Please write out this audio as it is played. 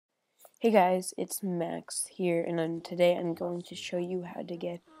Hey guys, it's Max here, and today I'm going to show you how to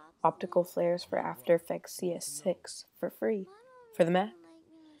get optical flares for After Effects CS6 for free for the Mac.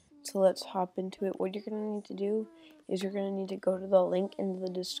 So let's hop into it. What you're going to need to do is you're going to need to go to the link in the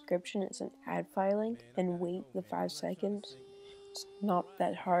description. It's an add file link, and wait the 5 seconds. It's not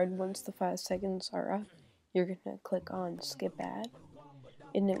that hard. Once the 5 seconds are up, you're going to click on skip ad,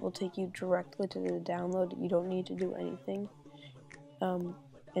 and it will take you directly to the download. You don't need to do anything.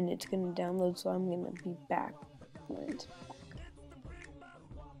 And it's going to download, so I'm going to be back when it's back.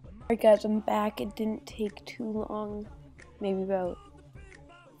 Alright guys, I'm back. It didn't take too long, maybe about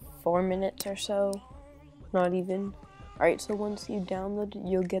 4 minutes or so, not even. Alright, so once you download it,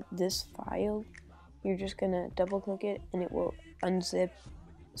 you'll get this file. You're just going to double click it and it will unzip,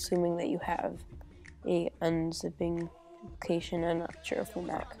 assuming that you have a unzipping application. I'm not sure if the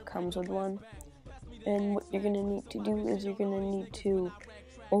Mac comes with one. And what you're going to need to do is you're going to need to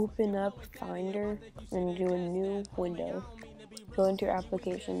open up Finder and do a new window. Go into your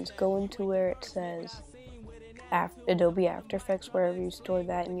applications, go into where it says Adobe After Effects, wherever you store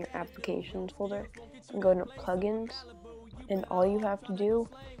that in your applications folder, and go into plugins, and all you have to do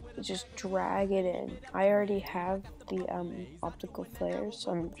is just drag it in. I already have the optical flares,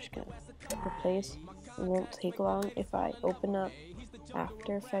 so I'm just going to replace. It won't take long. If I open up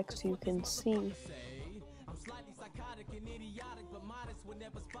After Effects, you can see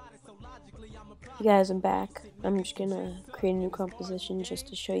hey guys, I'm back. I'm just gonna create a new composition just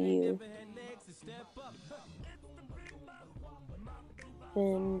to show you.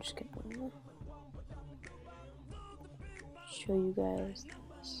 And I'm just gonna show you guys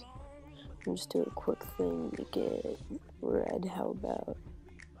this. I'll just do a quick thing, make it red. How about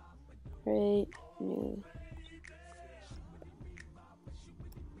right? New.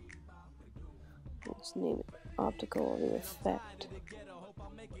 Let's name it Optical, the effect.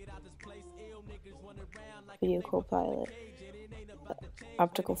 Video Copilot.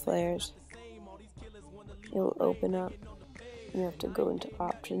 Optical flares. It will open up. You have to go into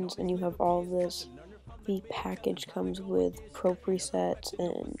options and you have all of this. The package comes with Pro Presets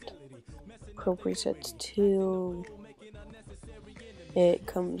and Pro Presets 2. It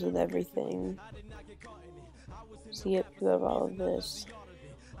comes with everything. So yep, you have all of this.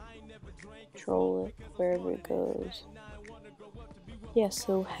 Control it wherever it goes. Yeah,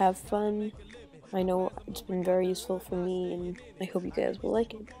 so have fun. I know it's been very useful for me, and I hope you guys will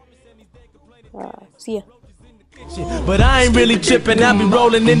like it. See ya. But I ain't really tripping, I be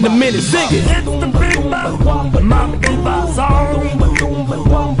rolling in the minute. Sing it.